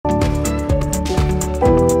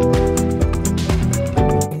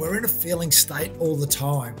controlling state all the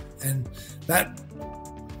time, and that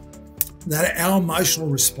our emotional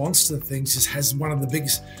response to things has one of the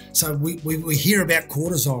biggest. So we hear about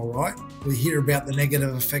cortisol, right? We hear about the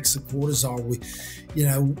negative effects of cortisol.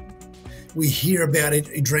 We hear about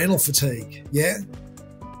adrenal fatigue. Yeah,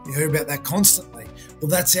 you hear about that constantly. Well,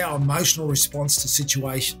 that's our emotional response to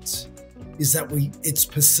situations. Is that it's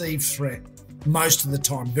perceived threat most of the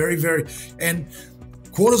time. Very, very, and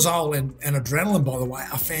cortisol and adrenaline, by the way,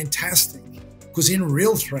 are fantastic because in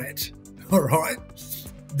real threat, all right,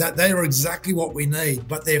 that they are exactly what we need,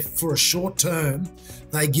 but they're for a short term.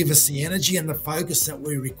 They give us the energy and the focus that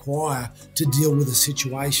we require to deal with a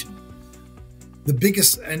situation. The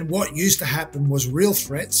biggest, and what used to happen was real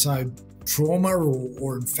threat, so trauma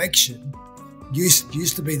or infection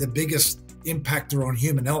used to be the biggest impactor on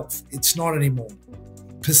human health. It's not anymore.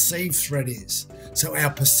 Perceived threat is. So our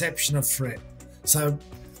perception of threat. So,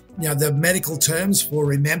 the medical terms for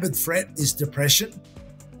remembered threat is depression,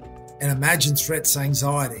 and imagined threat's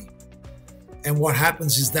anxiety. And what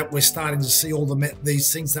happens is that we're starting to see all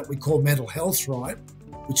these things that we call mental health, right?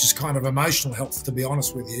 Which is kind of emotional health, to be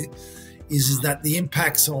honest with you, is that the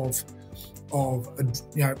impacts of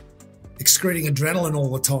excreting adrenaline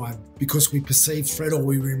all the time because we perceive threat or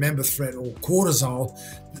we remember threat, or cortisol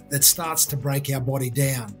that starts to break our body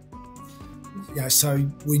down. So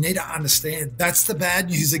we need to understand that's the bad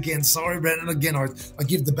news again. Sorry, Brendan, again, I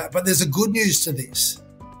give the bad, but there's a good news to this,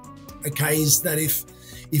 okay, is that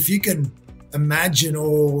if you can imagine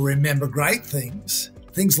or remember great things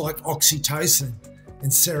like oxytocin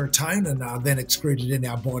and serotonin are then excreted in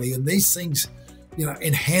our body, and these things,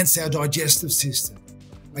 enhance our digestive system.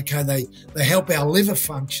 Okay, they help our liver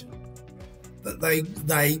function.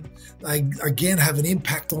 They again have an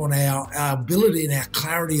impact on our ability and our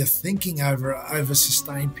clarity of thinking over a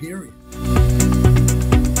sustained period.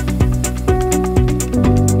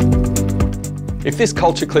 If this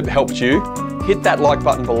culture clip helped you, hit that like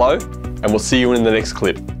button below, and we'll see you in the next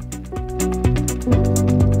clip.